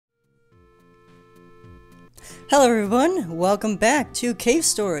Hello everyone, welcome back to Cave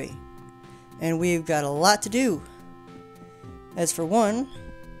Story. And we've got a lot to do. As for one,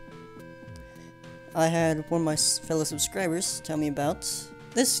 I had one of my fellow subscribers tell me about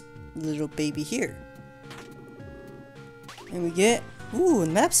this little baby here. And we get, ooh,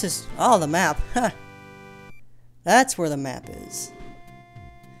 the map says, oh, the map, huh. That's where the map is.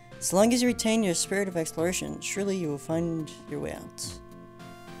 As long as you retain your spirit of exploration, surely you will find your way out.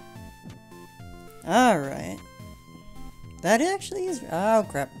 Alright. That actually is, oh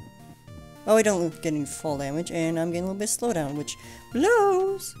crap. Oh, I don't get any fall damage, and I'm getting a little bit slowdown, which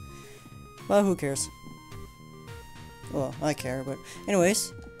blows! Well, who cares? Well, I care, but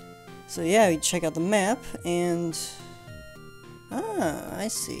anyways. So yeah, we check out the map, and... ah, I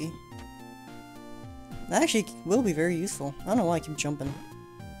see. That actually will be very useful. I don't know why I keep jumping.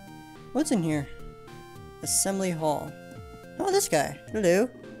 What's in here? Assembly Hall. Oh, this guy. Hello.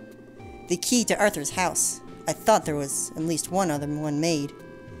 The key to Arthur's house. I thought there was at least one other one made.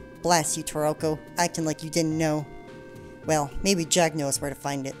 Blast you, Toroko, acting like you didn't know. Well, maybe Jack knows where to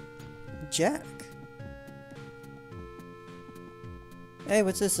find it. Jack? Hey,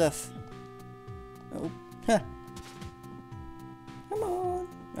 what's this stuff? Oh, huh. Come on.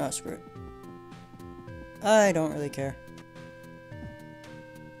 Oh, screw it. I don't really care.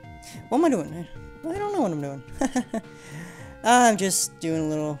 What am I doing? I don't know what I'm doing. I'm just doing a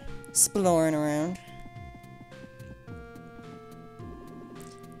little exploring around.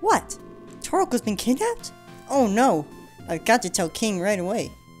 What? Toroko's been kidnapped? Oh no! I've got to tell King right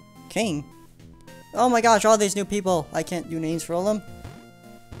away. King? Oh my gosh, all these new people! I can't do names for all of them.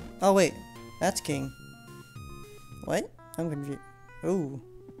 Oh wait, that's King. What? I'm confused. Ooh.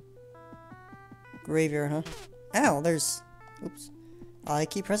 Graveyard, huh? Ow, there's... oops. I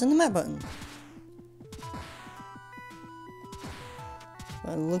keep pressing the map button.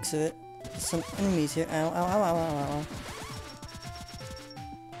 By the looks of it, some enemies here. Ow, ow, ow, ow, ow, ow.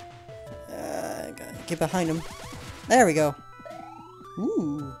 Gotta get behind him. There we go.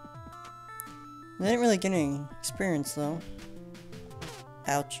 Ooh. I didn't really get any experience though.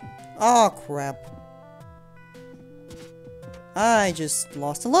 Ouch. Oh crap. I just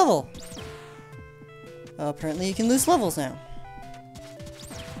lost a level. Apparently you can lose levels now.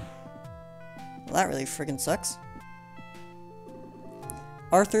 Well, that really friggin' sucks.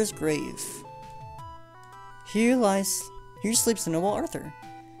 Arthur's grave. Here sleeps the noble Arthur,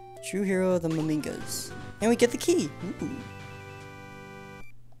 true hero of the Mamingas. And we get the key. Ooh.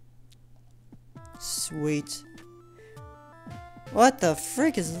 Sweet. What the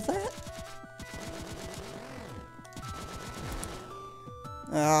frick is that?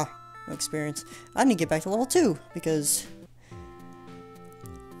 Ah, no experience. I need to get back to level 2 because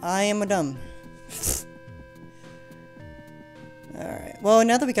I am a dumb. Alright, well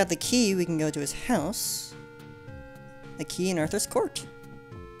now that we got the key, we can go to his house. The key in Arthur's court.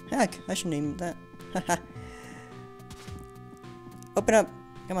 Heck, I should name that. Haha. Open up.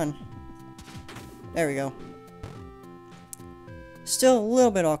 Come on. There we go. Still a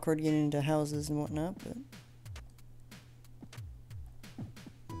little bit awkward getting into houses and whatnot, but...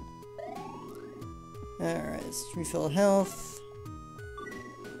 alright, let's refill health.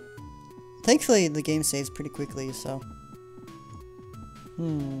 Thankfully, the game saves pretty quickly, so...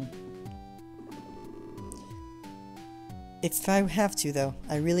 If I have to, though,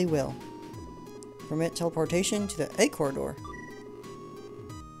 I really will. Permit teleportation to the egg corridor.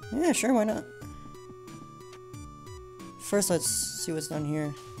 Yeah, sure, why not? First, let's see what's down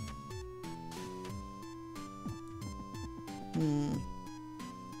here.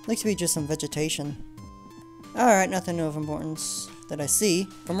 Looks to be just some vegetation. Alright, nothing of importance that I see.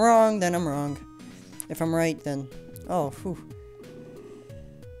 If I'm wrong, then I'm wrong. If I'm right, then... oh, whew.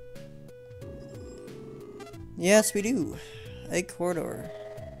 Yes, we do. Egg corridor.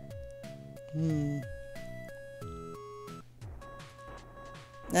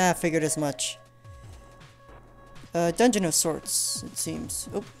 I figured as much. Dungeon of sorts, it seems.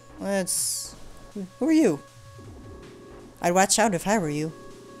 Oh, that's... who are you? I'd watch out if I were you.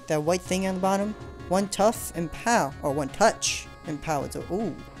 That white thing on the bottom? One tough and pow. Or one touch and pow. It's a...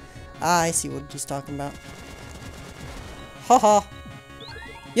 ooh. Ah, I see what he's talking about. Haha.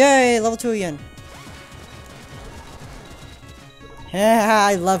 Yay, level 2 again.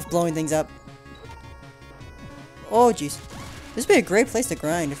 I love blowing things up. Oh, jeez. This would be a great place to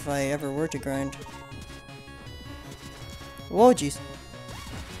grind if I ever were to grind. Whoa, jeez.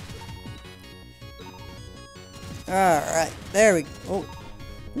 Alright, there we go. Oh.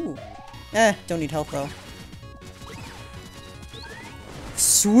 Ooh. Don't need health though.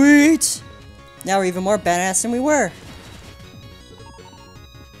 Sweet! Now we're even more badass than we were.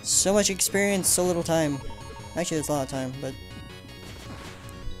 So much experience, so little time. Actually, there's a lot of time, but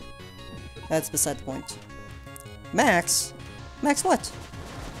that's beside the point. Max? Max what?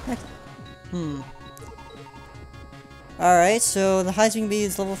 Max. Alright, so the highest we can be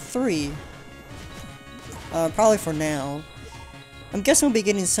is level 3. Probably for now. I'm guessing we'll be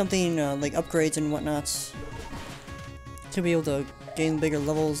getting something like upgrades and whatnot. To be able to gain bigger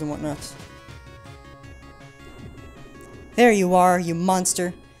levels and whatnot. There you are, you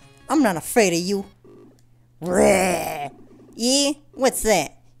monster. I'm not afraid of you. Yeah? What's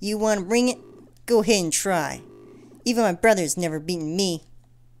that? You wanna bring it? Go ahead and try. Even my brother's never beaten me.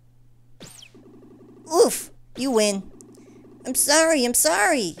 Oof! You win. I'm sorry, I'm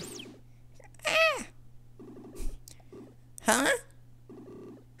sorry. Ah. Huh?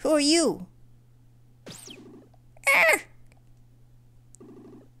 Who are you? Ah.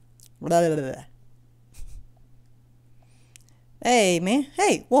 Blah, blah, blah. Hey, man.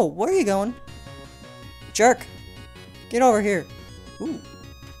 Hey, whoa, where are you going? Jerk. Get over here. Ooh.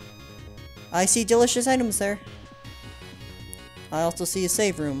 I see delicious items there. I also see a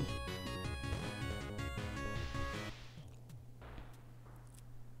save room.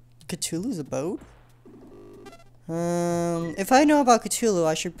 Cthulhu's abode? If I know about Cthulhu,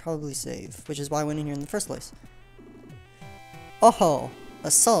 I should probably save, which is why I went in here in the first place. Oh, a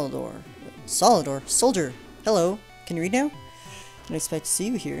Solidor. Solidor? Soldier. Hello. Can you read now? Didn't expect to see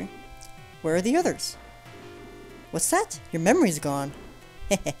you here. Where are the others? What's that? Your memory's gone.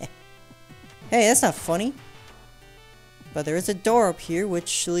 Hey, that's not funny. But there is a door up here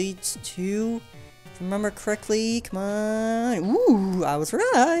which leads to... If I remember correctly, come on. Ooh, I was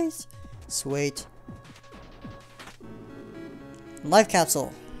right. Sweet. Life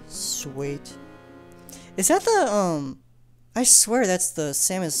capsule. Sweet. Is that the, I swear that's the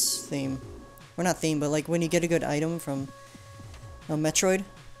Samus theme. Or not theme, but like when you get a good item from Metroid.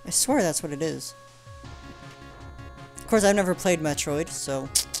 I swear that's what it is. Of course, I've never played Metroid, so...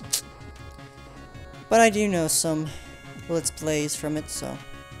 But I do know some Let's Plays from it, so...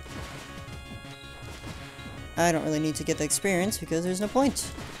 I don't really need to get the experience because there's no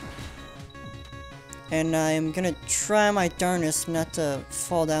point. And I'm gonna try my darnest not to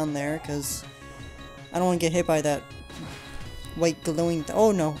fall down there because I don't want to get hit by that white glowing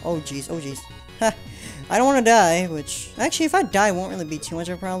oh no, oh jeez, oh jeez. Ha! I don't want to die, which actually if I die it won't really be too much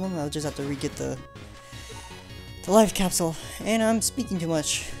of a problem. I'll just have to re-get the life capsule. And I'm speaking too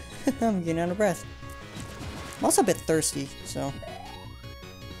much. I'm getting out of breath. I'm also a bit thirsty, so...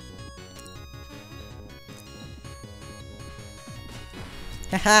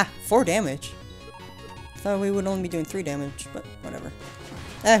 Haha! 4 damage! Thought we would only be doing 3 damage, but whatever.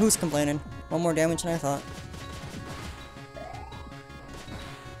 Who's complaining? 1 more damage than I thought.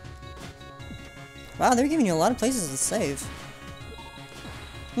 Wow, they're giving you a lot of places to save.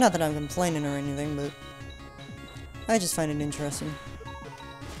 Not that I'm complaining or anything, but... I just find it interesting.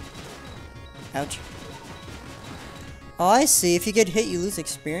 Ouch. Oh, I see. If you get hit, you lose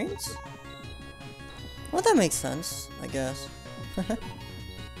experience? Well, that makes sense, I guess.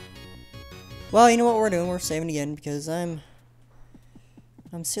 Well, you know what we're doing? We're saving again because I'm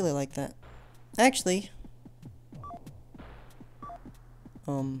silly like that. Actually,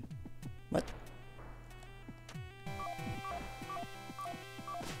 what?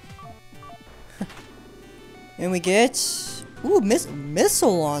 And we get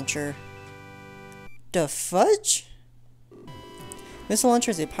missile launcher. The fudge? Missile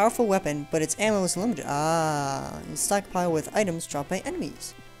launcher is a powerful weapon, but its ammo is limited. Ah, you stockpile with items dropped by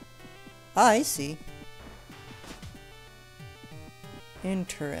enemies. I see.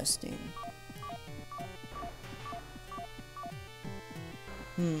 Interesting.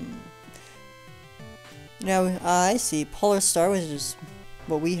 Now, I see. Polar Star, which is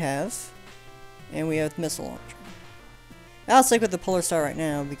what we have. And we have missile launcher. I'll stick with the Polar Star right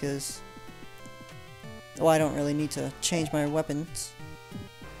now because... well, I don't really need to change my weapons.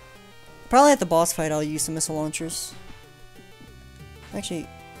 Probably at the boss fight I'll use the missile launchers. Actually,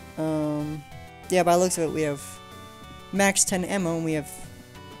 yeah, by the looks of it, we have max 10 ammo, and we have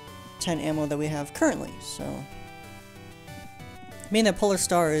 10 ammo that we have currently, so... Being that Polar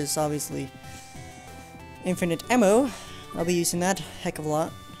Star is obviously infinite ammo, I'll be using that heck of a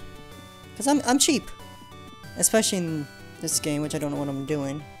lot. Because I'm cheap. Especially in this game, which I don't know what I'm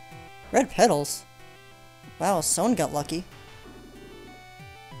doing. Red petals? Wow, someone got lucky.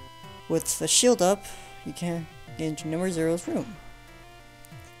 With the shield up, you can get into number 0's room.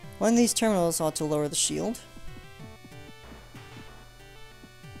 One of these terminals ought to lower the shield.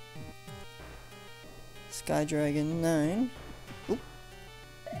 Sky Dragon 9. Oop.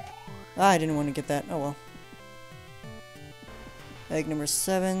 Ah, I didn't want to get that. Oh well. Egg number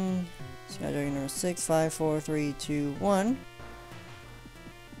 7. Skydiving number 6, 5, 4, 3, 2, 1.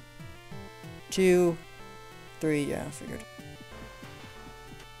 2, 3, yeah, I figured.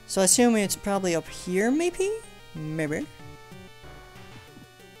 So I assume it's probably up here, maybe? Maybe.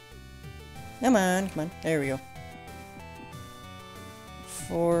 Come on, come on. There we go.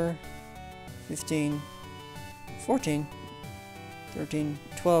 4, 15, 14, 13,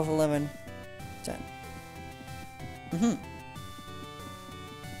 12, 11, 10.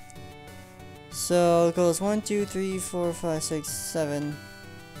 So it goes 1, 2, 3, 4, 5, 6, 7,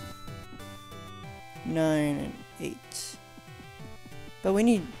 9, and 8. But we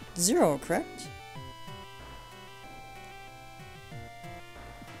need 0, correct?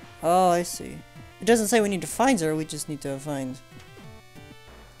 Oh, I see. It doesn't say we need to find 0, we just need to find.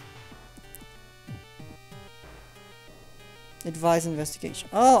 Advise investigation.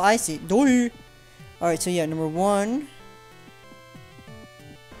 Oh, I see. Alright, so yeah, number 1.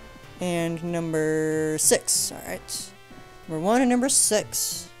 And number 6. Alright. Number 1 and number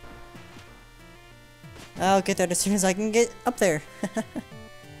 6. I'll get that as soon as I can get up there.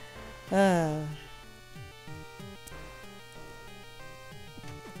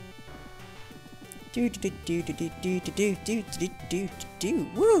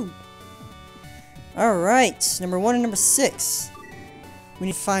 Woo! Alright, number 1 and number 6. We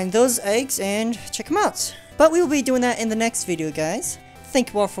need to find those eggs and check them out. But we will be doing that in the next video, guys.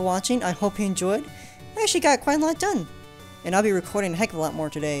 Thank you all for watching. I hope you enjoyed. I actually got quite a lot done. And I'll be recording a heck of a lot more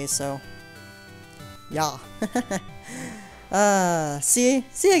today, so... yeah. See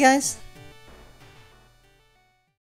ya guys.